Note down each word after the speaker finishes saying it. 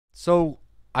So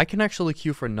I can actually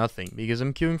queue for nothing because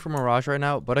I'm queuing for Mirage right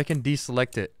now, but I can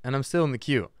deselect it and I'm still in the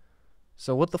queue.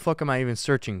 So what the fuck am I even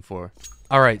searching for?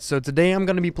 Alright, so today I'm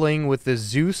going to be playing with the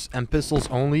Zeus and pistols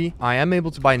only. I am able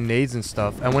to buy nades and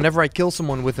stuff, and whenever I kill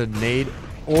someone with a nade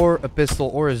or a pistol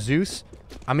or a Zeus,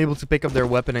 I'm able to pick up their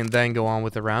weapon and then go on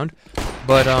with the round.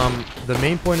 But the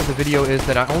main point of the video is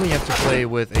that I only have to play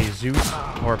with a Zeus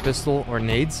or a pistol or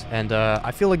nades. And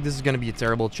I feel like this is going to be a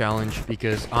terrible challenge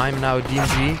because I'm now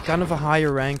DMG, kind of a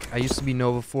higher rank. I used to be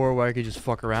Nova 4 where I could just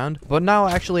fuck around. But now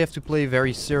I actually have to play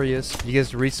very serious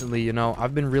because recently, you know,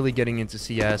 I've been really getting into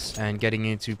CS and getting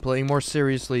into playing more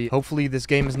seriously. Hopefully this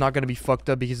game is not going to be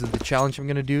fucked up because of the challenge I'm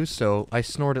going to do. So I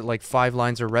snorted like 5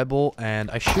 lines of Red Bull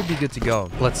and I should be good to go.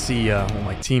 Let's see what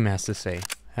my team has to say.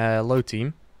 Hello,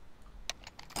 team.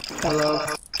 Hello.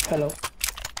 Hello.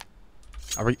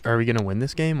 Are we gonna win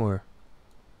this game or?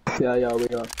 Yeah, we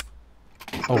are.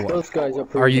 Oh, those guys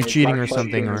are you cheating or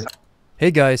something or? Hey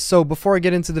guys, so before I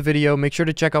get into the video, make sure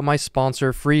to check out my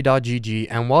sponsor, free.gg,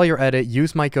 and while you're at it,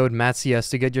 use my code MATTCS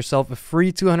to get yourself a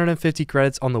free 250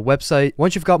 credits on the website.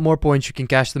 Once you've got more points, you can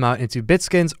cash them out into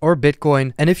Bitskins or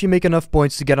Bitcoin, and if you make enough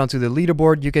points to get onto the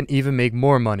leaderboard, you can even make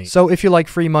more money. So if you like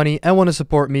free money and want to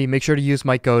support me, make sure to use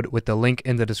my code with the link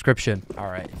in the description.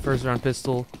 Alright, first round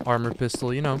pistol, armor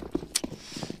pistol, you know,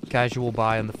 casual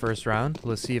buy on the first round.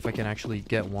 Let's see if I can actually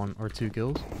get 1 or 2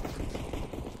 kills.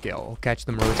 Okay, I'll catch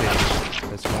them rotating.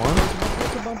 That's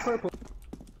one.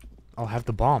 I'll have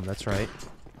the bomb, that's right.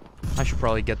 I should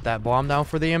probably get that bomb down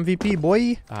for the MVP,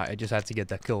 boy. I just had to get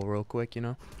that kill real quick, you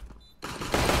know.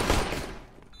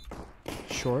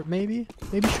 Short, maybe?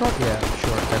 Maybe short? Yeah,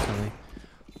 short, definitely.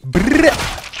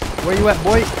 Brrr! Where you at,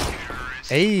 boy?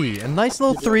 Hey, a nice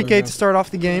little 3K to start off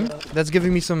the game. That's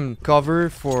giving me some cover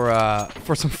for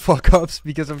some fuck-ups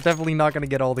because I'm definitely not going to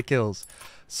get all the kills.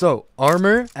 So,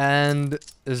 armor and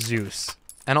Zeus.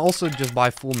 And also just buy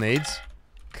full nades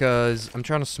because I'm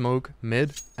trying to smoke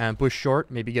mid and push short.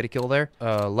 Maybe get a kill there.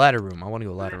 Ladder room. I want to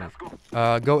go ladder room.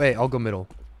 Go A. I'll go middle.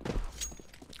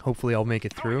 Hopefully I'll make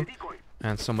it through.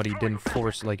 And somebody didn't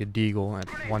force like a deagle and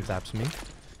one-taps me.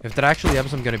 If that actually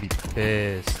happens, I'm going to be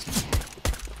pissed.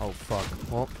 Oh, fuck.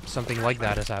 Well, something like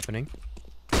that is happening.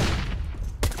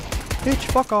 Bitch,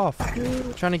 fuck off.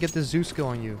 I'm trying to get this Zeus skill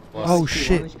on you. Oh,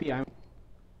 shit.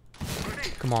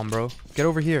 Come on, bro. Get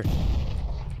over here.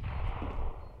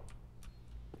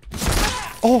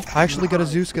 Oh, I actually got a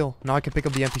Zeus skill. Now I can pick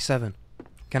up the MP7.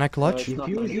 Can I clutch?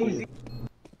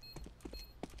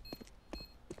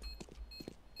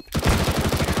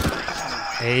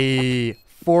 Hey,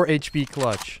 4 HP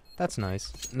clutch. That's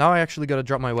nice. Now I actually gotta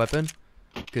drop my weapon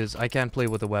because I can't play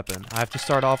with a weapon. I have to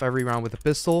start off every round with a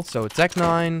pistol. So Tech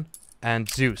 9 and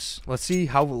Zeus. Let's see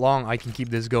how long I can keep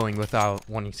this going without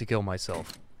wanting to kill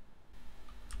myself.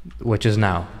 Which is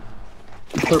now.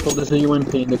 Purple, there's a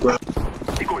UMP in the ground.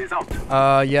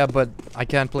 Yeah, but I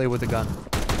can't play with a gun.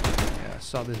 Yeah, I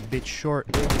saw this bitch short.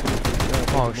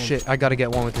 Oh shit, I gotta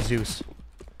get one with the Zeus.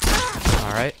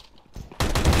 Alright.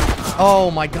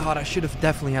 Oh my god, I should have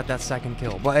definitely had that second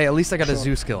kill. But hey, at least I got a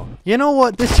Zeus kill. You know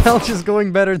what? This challenge is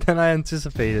going better than I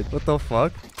anticipated. What the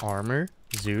fuck? Armor,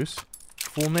 Zeus,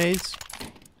 full nades,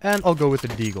 and I'll go with the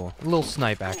deagle. A little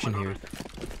snipe action here.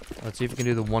 Let's see if we can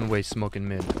do the one-way smoke in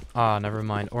mid. Ah, never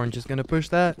mind. Orange is gonna push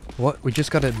that. What? We just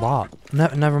got a bot.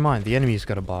 Never mind. The enemy's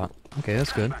got a bot. Okay,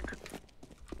 that's good.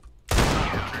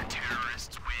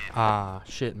 Ah,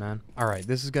 shit, man. Alright,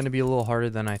 this is gonna be a little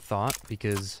harder than I thought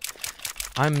because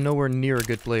I'm nowhere near a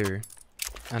good player.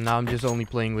 And now I'm just only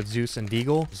playing with Zeus and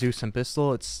deagle. Zeus and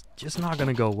pistol. It's just not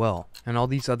gonna go well. And all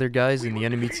these other guys in the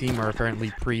enemy team are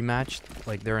apparently pre-matched.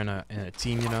 Like, they're in a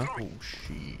team, you know? Oh,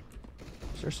 shit.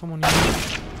 Is there someone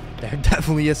here? There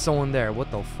definitely is someone there.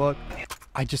 What the fuck?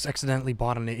 I just accidentally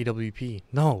bought an AWP.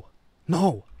 No.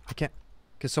 No. I can't.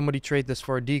 Can somebody trade this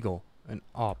for a deagle? An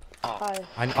op. I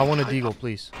want a deagle,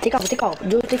 please. Take off.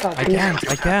 Do take off. I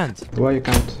can't. Why you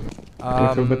can't?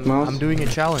 I'm doing a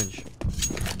challenge.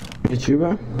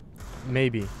 YouTuber?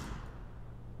 Maybe.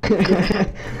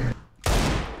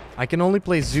 I can only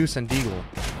play Zeus and deagle.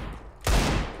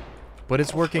 But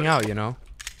it's working out, you know?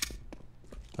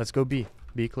 Let's go B.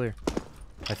 B clear.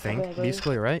 I think. Okay, B is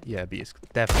clear, right? Yeah, B is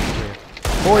definitely clear.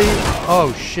 Boy!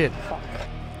 Oh, shit.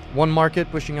 One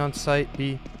market pushing on site.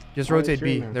 B. Just rotate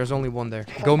B. There's only one there.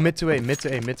 Go mid to A. Mid to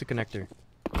connector.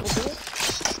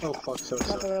 Oh, fuck, so.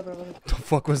 What the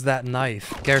fuck was that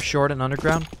knife? Care short and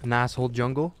underground. Nas hold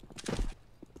jungle.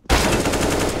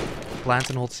 Plant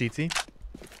and hold CT.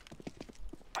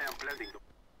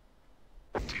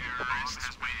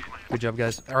 Good job,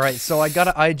 guys. All right, so I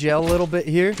gotta IGL a little bit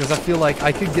here because I feel like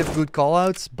I could give good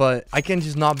callouts, but I can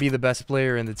just not be the best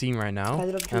player in the team right now.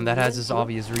 And that has its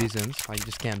obvious reasons. I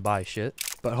just can't buy shit.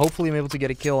 But hopefully I'm able to get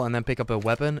a kill and then pick up a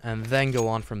weapon and then go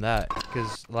on from that.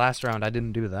 Because last round I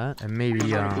didn't do that. And maybe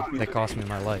that cost me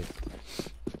my life.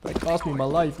 That cost me my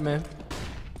life, man.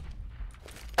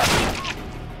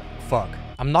 Fuck.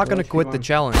 I'm not gonna quit the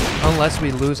challenge unless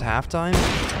we lose halftime,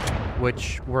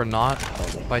 which we're not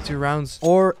by 2 rounds,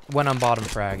 or when I'm bottom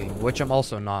fragging, which I'm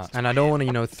also not. And I don't want to,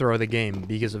 you know, throw the game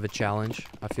because of a challenge.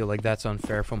 I feel like that's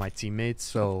unfair for my teammates.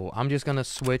 So I'm just gonna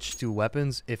switch to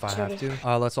weapons if I have to.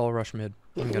 Let's all rush mid.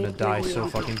 I'm gonna die so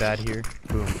fucking bad here.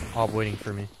 Boom. All waiting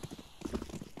for me.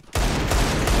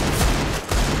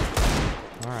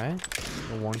 Alright.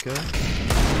 1 kill.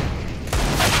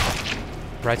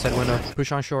 Right side window.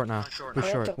 Push on short now.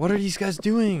 Push short. What are these guys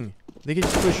doing? They can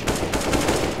just push.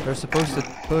 They're supposed to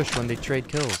push when they trade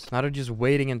kills. Now they're just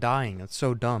waiting and dying. That's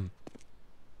so dumb.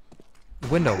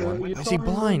 Window one. Is he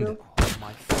blind? Oh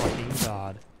my fucking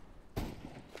god.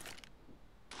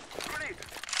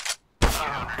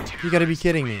 You gotta be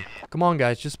kidding me. Come on,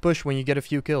 guys. Just push when you get a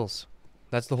few kills.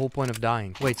 That's the whole point of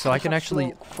dying. Wait, so I can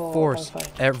actually force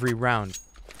every round.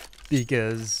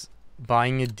 Because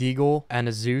buying a deagle and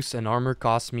a Zeus and armor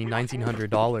costs me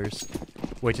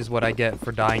 $1,900. Which is what I get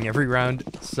for dying every round.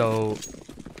 So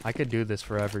I could do this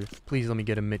forever. Please let me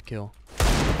get a mid kill.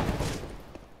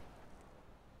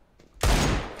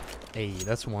 Hey,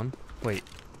 that's one. Wait,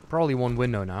 probably one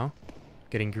window now.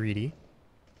 Getting greedy.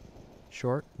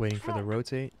 Short, waiting for the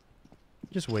rotate.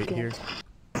 Just wait here.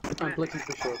 I'm looking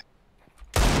for short.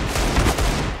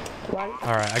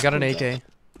 Alright, I got an AK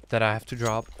that I have to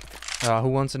drop. Who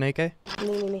wants an AK?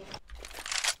 Me.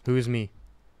 Who is me?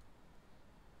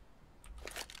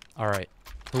 Alright.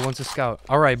 Who wants a scout?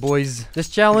 Alright, boys. This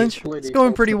challenge is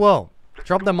going pretty well.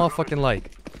 Drop that motherfucking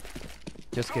like.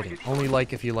 Just kidding. Only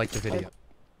like if you like the video.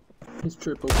 He's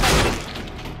triple.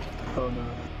 Oh no.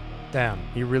 Damn,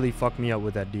 he really fucked me up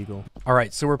with that deagle.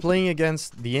 Alright, so we're playing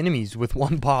against the enemies with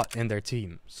 1 bot in their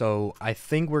team. So I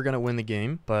think we're gonna win the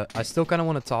game, but I still kind of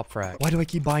want to top frag. Why do I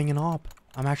keep buying an op?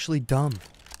 I'm actually dumb.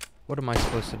 What am I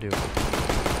supposed to do?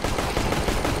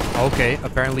 Okay,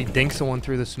 apparently dink someone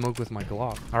through the smoke with my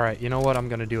Glock. Alright, you know what? I'm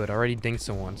gonna do it. I already dinked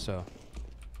someone, so.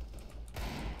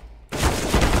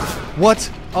 What?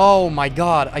 Oh my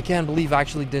god, I can't believe I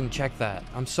actually didn't check that.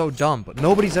 I'm so dumb, but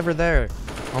nobody's ever there.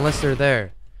 Unless they're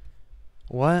there.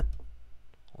 What?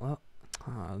 Well,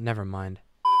 never mind.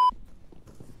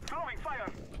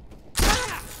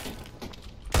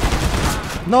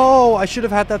 No, I should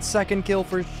have had that second kill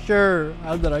for sure.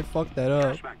 How did I fuck that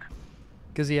up?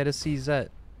 Because he had a CZ.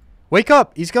 Wake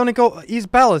up! He's gonna go. He's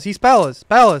Palace. He's Palace.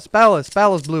 Palace.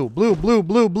 Blue.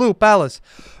 Palace.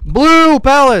 Blue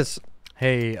Palace.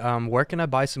 Hey, where can I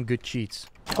buy some good cheats?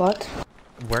 What?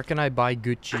 Where can I buy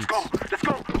good cheats?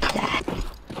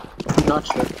 Not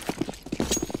sure.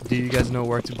 Do you guys know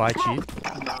where to buy cheat?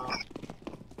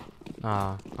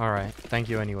 No. Alright. Thank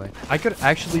you anyway. I could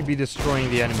actually be destroying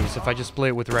the enemies if I just play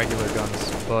it with regular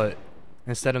guns, but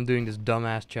instead I'm doing this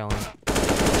dumbass challenge.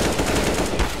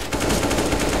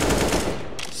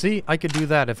 See, I could do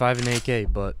that if I have an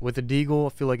AK, but with a deagle, I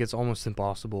feel like it's almost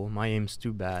impossible. My aim's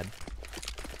too bad.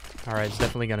 Alright, it's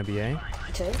definitely gonna be A.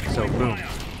 So, boom.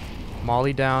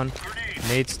 Molly down,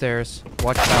 nade stairs,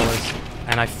 watch Palace,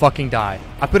 and I fucking die.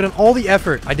 I put in all the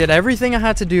effort. I did everything I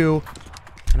had to do,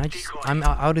 and I'm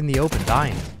out in the open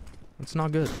dying. It's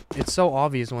not good. It's so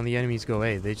obvious when the enemies go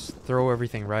A. They just throw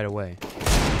everything right away.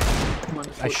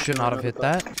 I should not have hit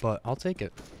that, but I'll take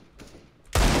it.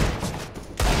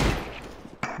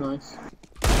 Nice.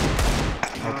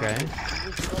 Okay.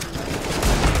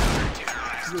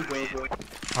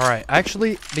 Alright,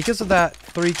 actually, because of that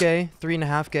 3K,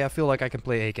 3.5K, I feel like I can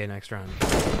play AK next round.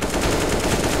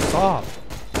 Stop!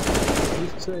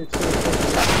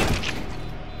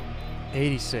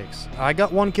 86. I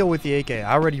got 1 kill with the AK. I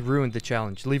already ruined the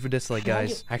challenge. Leave a dislike,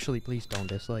 guys. Actually, please don't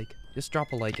dislike. Just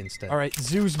drop a like instead. Alright,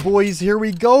 Zeus boys, here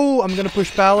we go. I'm gonna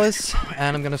push Palace,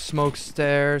 and I'm gonna smoke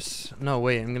stairs. No,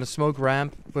 wait, I'm gonna smoke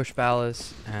ramp, push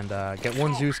Palace, and get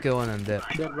 1 Zeus kill and then dip.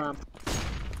 Dead ramp.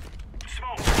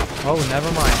 Oh, never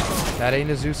mind. That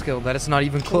ain't a Zeus kill. That is not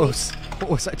even close.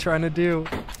 What was I trying to do?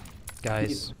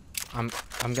 Guys, I'm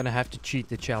gonna have to cheat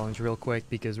the challenge real quick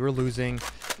because we're losing.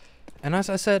 And as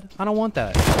I said, I don't want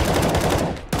that.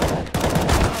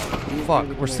 Fuck,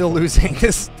 we're still losing.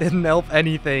 This didn't help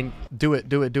anything. Do it.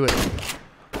 Bro,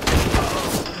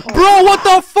 what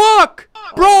the fuck?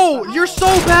 Bro, you're so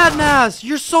bad, Nas.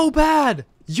 You're so bad.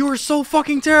 You're so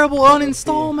fucking terrible.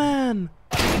 Uninstall, man.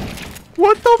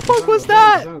 What the fuck was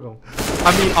that?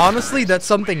 I mean, honestly, that's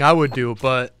something I would do,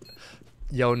 but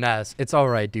Yo, Nas, it's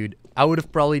alright, dude. I would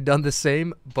have probably done the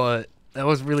same, but that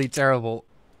was really terrible.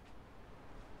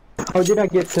 How did I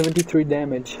get 73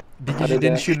 damage? Because you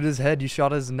didn't shoot at his head, you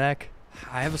shot at his neck.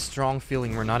 I have a strong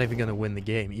feeling we're not even gonna win the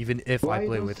game, even if I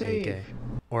play with AK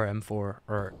or M4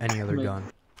 or any other gun.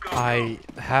 I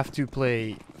have to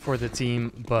play for the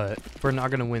team, but we're not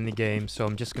gonna win the game, so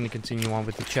I'm just gonna continue on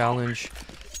with the challenge,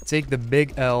 take the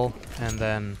big L, and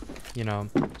then, you know,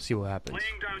 see what happens.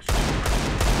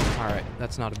 Alright,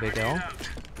 that's not a big L.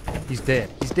 He's dead.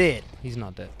 He's dead. He's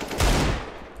not dead.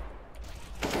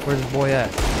 Where's this boy at?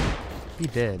 He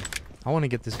dead. I want to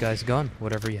get this guy's gun,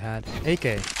 whatever he had.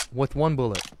 AK, with 1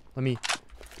 bullet. Let me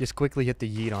just quickly hit the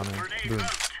yeet on him. Boom.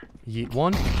 Yeet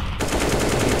 1.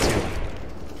 Yeet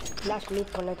 2. Flash mid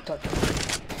connector.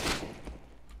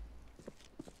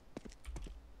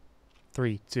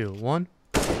 3, 2, 1.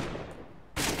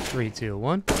 3, 2,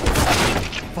 1.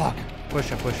 Fuck. Push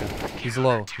him, push him. He's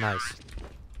low. Nice.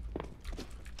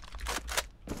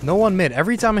 No one mid.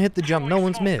 Every time I hit the jump, no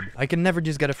one's mid. I can never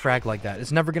just get a frag like that.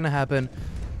 It's never gonna happen.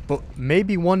 But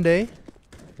maybe one day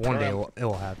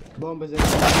it'll happen.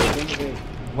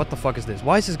 What the fuck is this?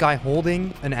 Why is this guy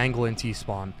holding an angle in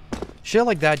T-spawn? Shit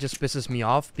like that just pisses me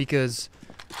off because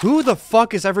who the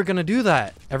fuck is ever gonna do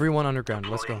that? Everyone underground.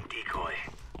 Let's go.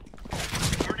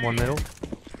 1 middle.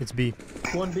 It's B.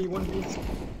 1B, 1B.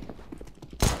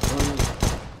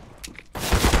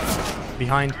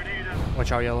 Behind.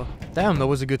 Watch out, yellow. Damn, that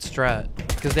was a good strat.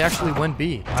 Because they actually went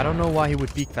B. I don't know why he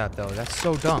would peek that, though. That's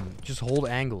so dumb. Just hold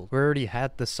angle. We already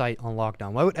had the site on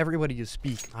lockdown. Why would everybody just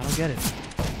peek? I don't get it.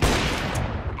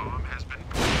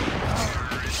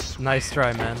 Nice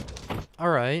try, man.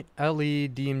 Alright. LE,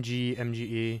 DMG,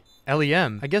 MGE.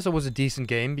 LEM. I guess it was a decent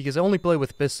game because I only played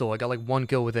with pistol. I got like 1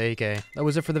 kill with AK. That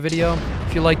was it for the video.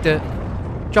 If you liked it,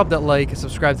 drop that like,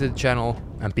 subscribe to the channel,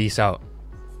 and peace out.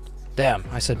 Damn,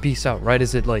 I said peace out right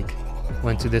as it like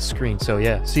went to this screen. So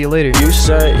yeah, see you later. You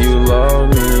said you love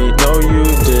me, no you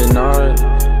did not.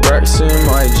 Racks in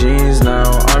my jeans now,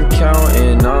 I'm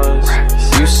counting us.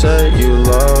 You said you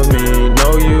love me,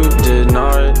 no you did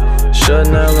not.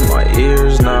 Chanel in my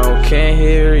ears now, can't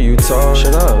hear you talk.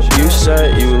 Shut up. You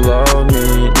said you love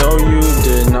me, no you